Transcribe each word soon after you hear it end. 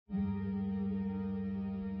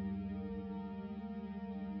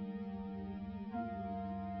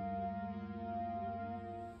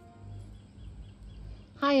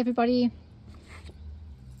Hi everybody,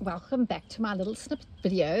 welcome back to my little snippet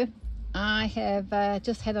video. I have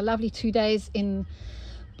just had a lovely 2 days in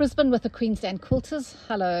Brisbane with the Queensland quilters.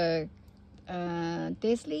 Hello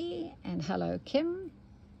Desley and hello Kim.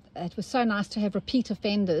 It was so nice to have repeat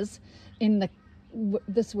offenders in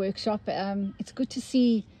this workshop. It's good to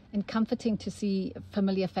see and comforting to see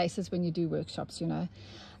familiar faces when you do workshops, you know.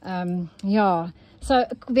 Yeah, so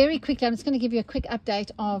very quickly I'm just going to give you a quick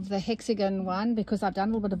update of the hexagon one because I've done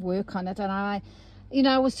a little bit of work on it, and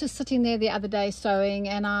I was just sitting there the other day sewing,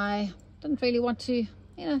 and I didn't really want to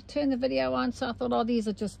turn the video on, so I thought, oh, these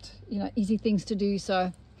are just easy things to do.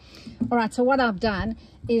 So all right, so what I've done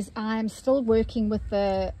is I'm still working with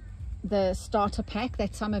the starter pack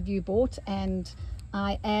that some of you bought, and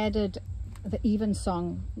I added the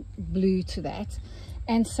Evensong blue to that,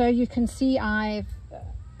 and so you can see I've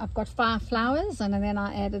got 5 flowers, and then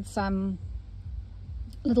I added some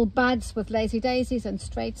little buds with lazy daisies and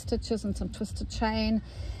straight stitches and some twisted chain.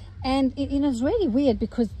 And it's really weird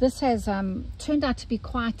because this has turned out to be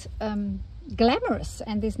quite glamorous,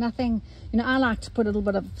 and there's nothing, I like to put a little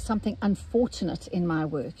bit of something unfortunate in my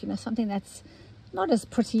work, something that's not as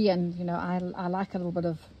pretty, and I like a little bit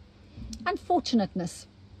of unfortunateness.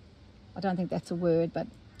 I don't think that's a word, but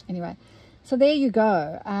anyway. So there you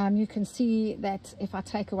go. You can see that if I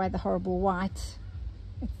take away the horrible white,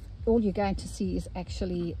 all you're going to see is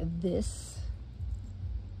actually this.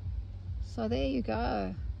 So there you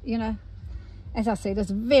go. As I said, it's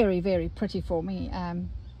very, very pretty for me.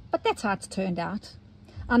 But that's how it's turned out.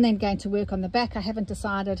 I'm then going to work on the back. I haven't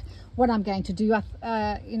decided what I'm going to do.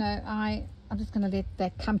 I'm just going to let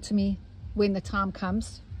that come to me when the time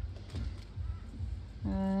comes.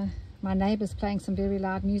 My neighbour's playing some very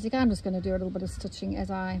loud music. I'm just going to do a little bit of stitching as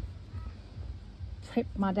I prep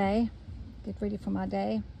my day, get ready for my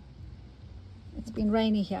day. It's been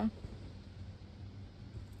rainy here.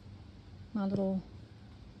 My little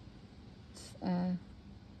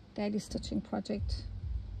daily stitching project.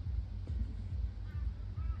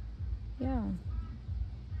 Yeah.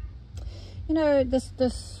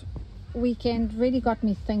 This weekend really got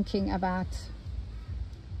me thinking about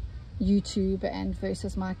YouTube and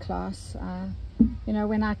versus my class.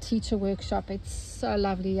 When I teach a workshop, it's so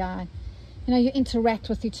lovely. You interact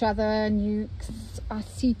with each other, and I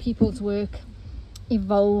see people's work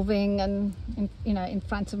evolving and in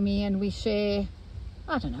front of me, and we share,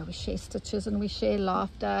 we share stitches and we share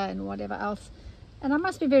laughter and whatever else. And I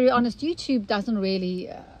must be very honest, YouTube doesn't really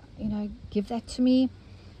give that to me.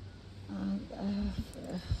 I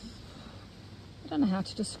don't know how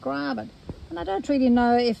to describe it, and I don't really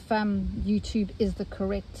know if YouTube is the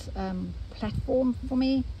correct platform for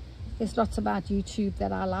me. There's lots about YouTube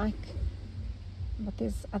that I like, but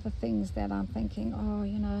there's other things that I'm thinking,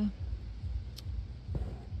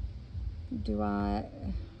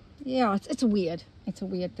 it's a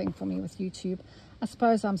weird thing for me with YouTube. I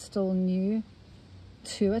suppose I'm still new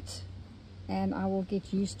to it, and I will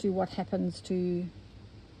get used to what happens to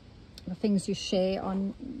the things you share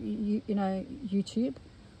on YouTube,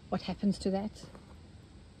 what happens to that.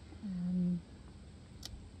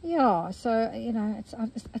 So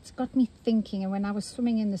it's got me thinking. And when I was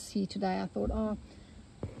swimming in the sea today, I thought, oh,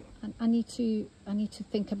 I need to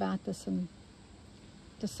think about this and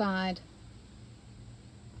decide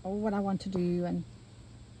what I want to do. And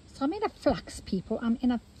so I'm in a flux, people. I'm in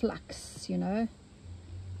a flux, I'm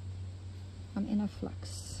in a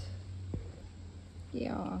flux.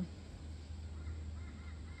 Yeah.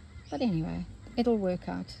 But anyway, it'll work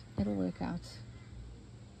out. It'll work out.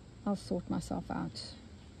 I'll sort myself out.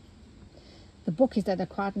 The book is at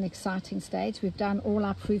quite an exciting stage. We've done all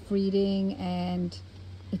our proofreading, and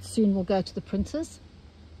it soon will go to the printers.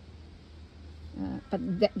 But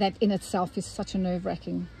that in itself is such a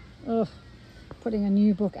nerve-wracking. Oh, putting a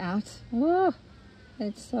new book out. Oh,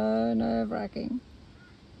 it's so nerve-wracking.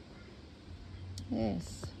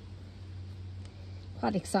 Yes.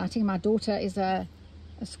 Quite exciting. My daughter is a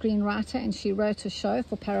screenwriter, and she wrote a show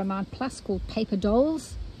for Paramount Plus called Paper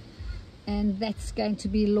Dolls, and that's going to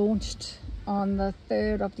be launched on the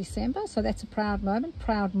 3rd of December. So that's a proud moment.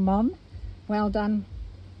 Proud mom. Well done,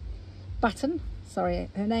 Button. Sorry,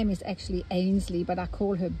 her name is actually Ainsley, but I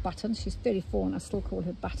call her Button. She's 34 and I still call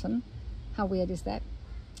her Button. How weird is that?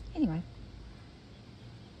 Anyway,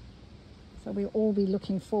 so we'll all be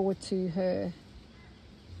looking forward to her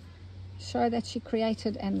show that she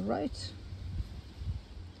created and wrote.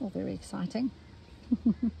 All very exciting.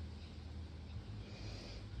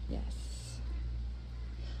 Yes.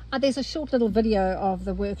 There's a short little video of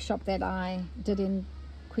the workshop that I did in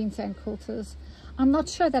Queensland quilters. I'm not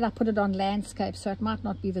sure that I put it on landscape, so it might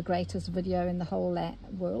not be the greatest video in the whole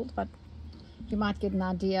world, but you might get an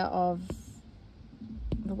idea of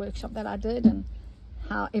the workshop that I did and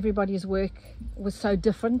how everybody's work was so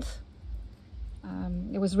different.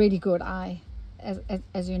 It was really good.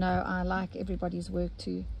 As you know, I like everybody's work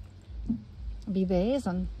to be theirs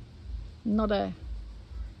and not a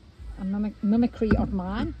mimicry of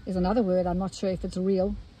mine is another word. I'm not sure if it's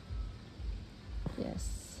real.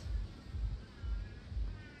 Yes.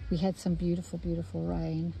 We had some beautiful, beautiful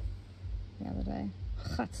rain the other day.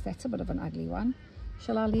 That's a bit of an ugly one.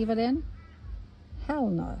 Shall I leave it in? Hell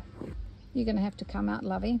no. You're going to have to come out,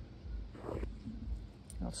 lovey.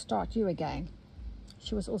 I'll start you again.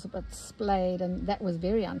 She was also a bit splayed, and that was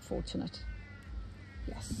very unfortunate.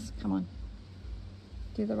 Yes, come on.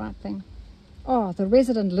 Do the right thing. Oh, the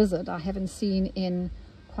resident lizard I haven't seen in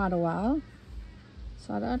quite a while.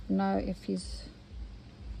 So I don't know if he's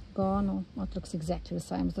gone or what. Looks exactly the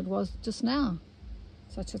same as it was just now.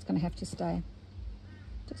 So it's just going to have to stay.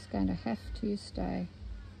 Just going to have to stay.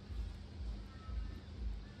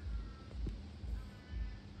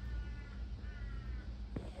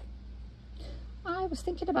 I was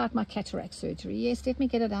thinking about my cataract surgery. Yes, let me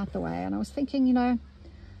get it out the way. And I was thinking, you know,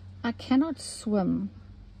 I cannot swim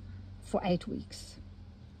for 8 weeks.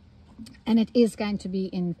 And it is going to be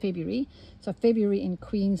in February. So February in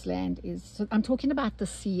Queensland is, so I'm talking about the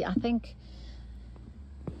sea, I think.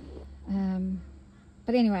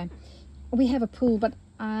 But anyway, we have a pool, but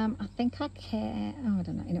I think I can, oh, I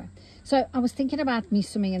don't know. Anyway, so I was thinking about me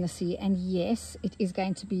swimming in the sea, and yes, it is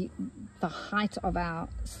going to be the height of our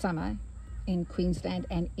summer in Queensland,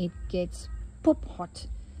 and it gets poop hot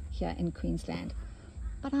here in Queensland.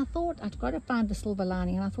 But I thought I'd got to find the silver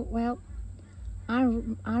lining, and I thought, well, I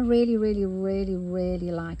really, really, really,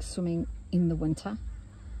 really like swimming in the winter.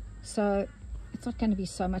 So it's not going to be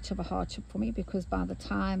so much of a hardship for me, because by the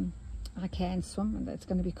time I can swim, it's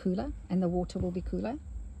going to be cooler and the water will be cooler.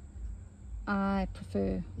 I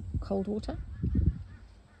prefer cold water.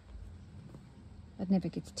 It never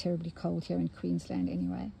gets terribly cold here in Queensland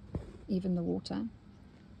anyway, even the water.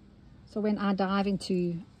 So when I dive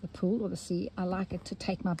into the pool or the sea, I like it to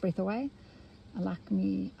take my breath away. I like,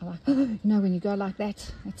 you know, when you go like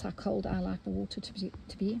that, that's how cold I like the water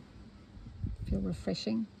to be. Feel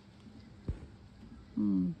refreshing.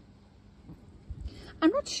 I'm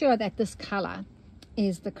not sure that this color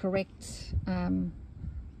is the correct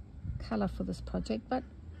color for this project, but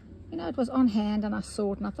you know, it was on hand and I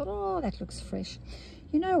saw it and I thought, oh, that looks fresh.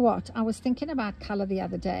 You know what, I was thinking about color the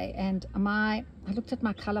other day, and I looked at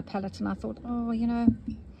my color palette and I thought, oh, you know,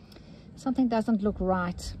 something doesn't look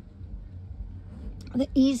right. The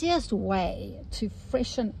easiest way to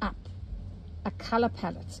freshen up a color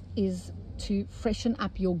palette is to freshen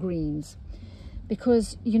up your greens,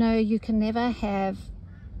 because you know, you can never have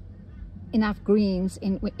enough greens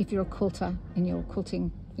if you're a quilter, in your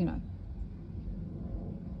quilting, you know,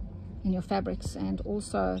 in your fabrics, and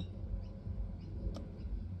also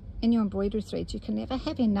in your embroidery threads. You can never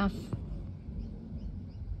have enough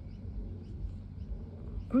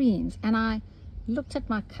greens. And I looked at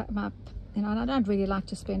my you know, and I don't really like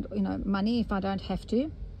to spend, you know, money if I don't have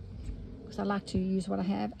to, because I like to use what I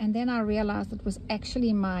have. And then I realized it was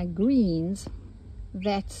actually my greens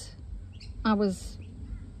that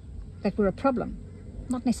were a problem,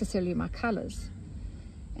 not necessarily my colors.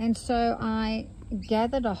 And so I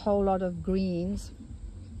gathered a whole lot of greens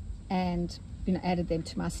and, you know, added them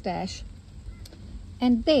to my stash.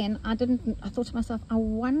 And then I thought to myself, I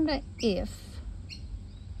wonder if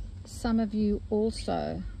some of you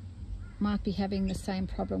also might be having the same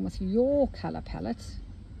problem with your color palette.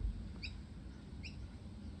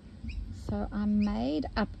 So I made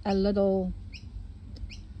up a little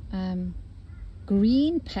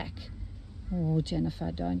green pack. Oh,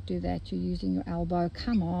 Jennifer, don't do that. You're using your elbow.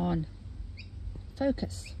 Come on.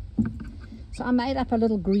 Focus. So I made up a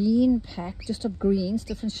little green pack, just of greens,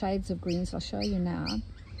 different shades of greens. I'll show you now.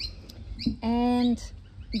 And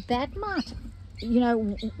that might, you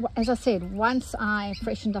know, as I said, once I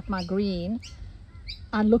freshened up my green,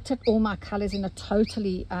 I looked at all my colors in a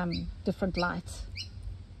totally different light.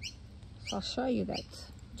 So I'll show you that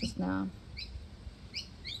just now.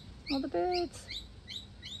 Oh, the birds.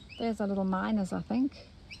 There's a little miners, I think.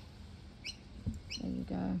 There you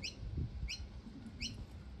go.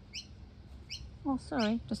 Oh,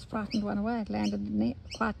 sorry, just frightened one away. It landed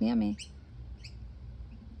quite near me.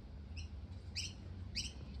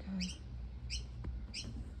 There you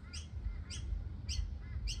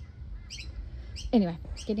go. Anyway,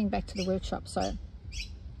 getting back to the workshop. So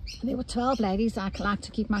there were 12 ladies. I like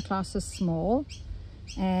to keep my classes small.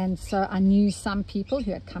 And so I knew some people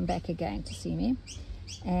who had come back again to see me.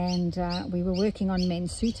 And we were working on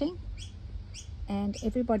men's suiting. And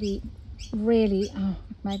everybody really, oh,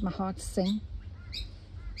 it made my heart sing.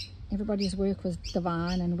 Everybody's work was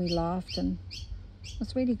divine and we laughed and it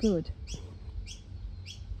was really good.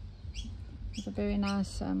 It was a very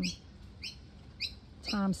nice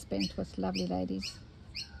time spent with lovely ladies.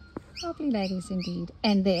 Lovely ladies indeed.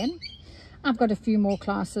 And then I've got a few more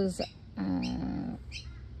classes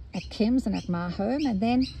at Kim's and at my home, and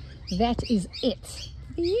then that is it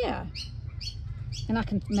for the year. And I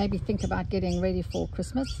can maybe think about getting ready for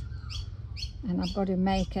Christmas. And I've got to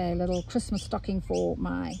make a little Christmas stocking for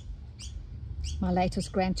my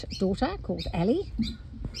latest granddaughter called Allie.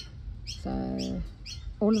 So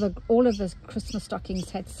all of the Christmas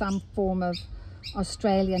stockings had some form of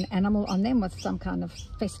Australian animal on them with some kind of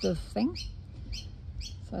festive thing.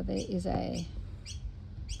 So there is a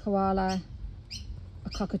koala, a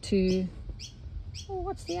cockatoo. Oh,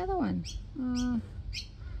 what's the other one?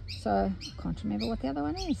 So I can't remember what the other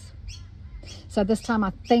one is. So this time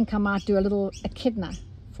I think I might do a echidna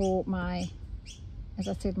for my, as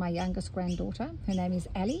I said, my youngest granddaughter. Her name is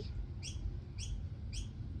Allie.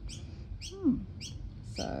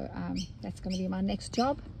 So that's going to be my next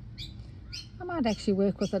job. I might actually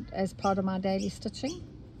work with it as part of my daily stitching.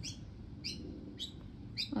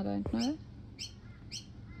 I don't know.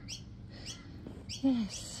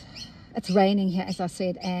 Yes, it's raining here, as I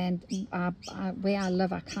said, and where I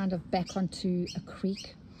live, I kind of back onto a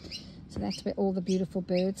creek. So that's where all the beautiful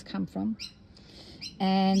birds come from.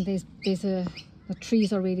 And the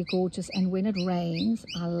trees are really gorgeous, and when it rains,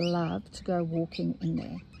 I love to go walking in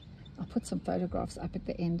there. I'll put some photographs up at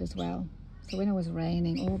the end as well. So when it was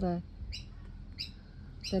raining, all the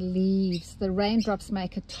leaves, the raindrops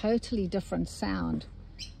make a totally different sound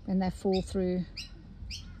when they fall through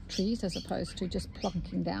trees as opposed to just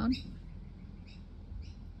plonking down.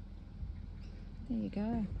 There you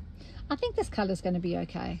go. I think this color is going to be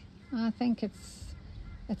okay. I think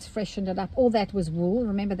it's freshened it up. All that was wool.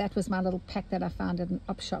 Remember, that was my little pack that I found at an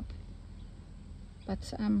op shop.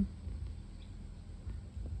 But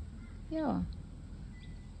yeah,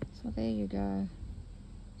 so there you go.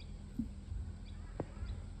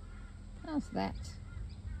 How's that?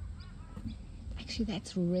 Actually,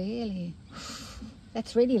 that's really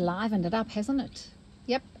livened it up, hasn't it?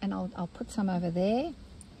 Yep. And I'll put some over there.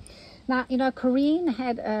 Now, you know, Corrine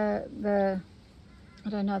had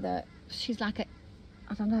she's like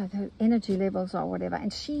I don't know, the energy levels or whatever,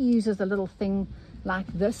 and she uses a little thing like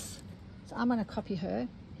this. So I'm going to copy her.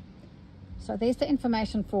 So there's the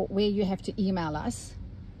information for where you have to email us,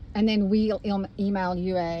 and then we'll email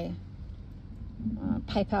you a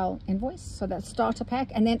PayPal invoice. So that starter pack,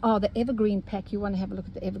 and then the evergreen pack, you want to have a look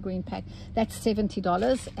at the evergreen pack. That's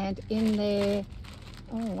 $70, and in there,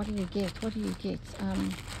 what do you get?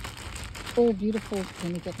 All beautiful.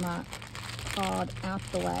 Let me get my card out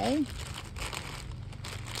the way.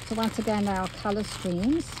 So once again, they are color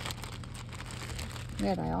streams.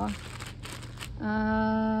 There they are.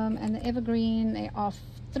 And the evergreen, they are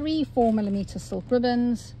 3 4mm silk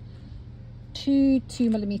ribbons, 2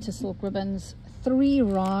 2mm silk ribbons, 3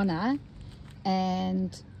 Rana,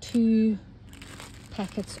 and 2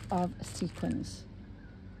 packets of sequins.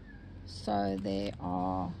 So there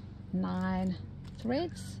are 9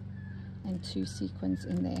 threads and 2 sequins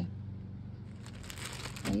in there.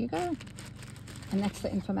 There you go. And that's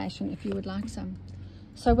the information if you would like some.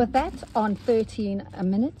 So with that on 13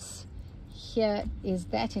 minutes, here is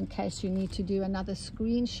that in case you need to do another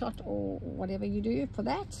screenshot or whatever you do for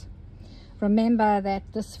that. Remember that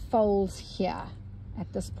this folds here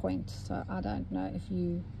at this point, so I don't know if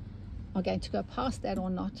you are going to go past that or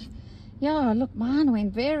not. Yeah, look, mine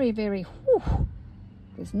went very, very, whew.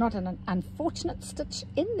 There's not an unfortunate stitch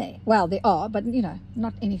in there. Well, there are, but you know,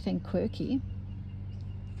 not anything quirky.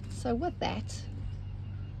 So with that,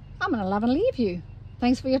 I'm going to love and leave you.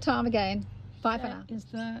 Thanks for your time again. Bye for now. Is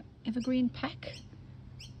the evergreen pack.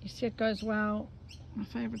 You see it goes well. My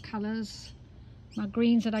favorite colors. My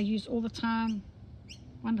greens that I use all the time.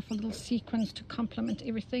 Wonderful little sequins to complement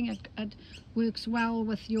everything. It works well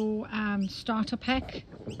with your starter pack.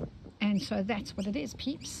 And so that's what it is,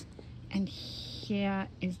 peeps. And here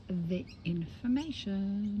is the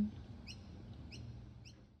information.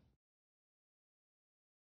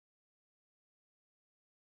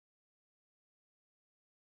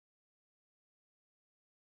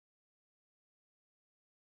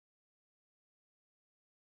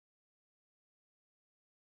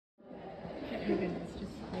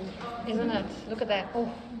 Isn't it? Look at that.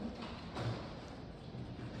 Oh.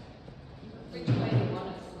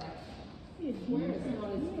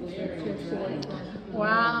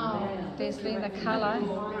 Wow. There's been the color. We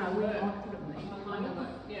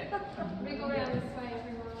go around this way,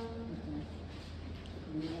 everyone.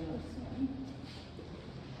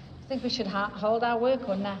 think we should hold our work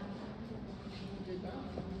or not?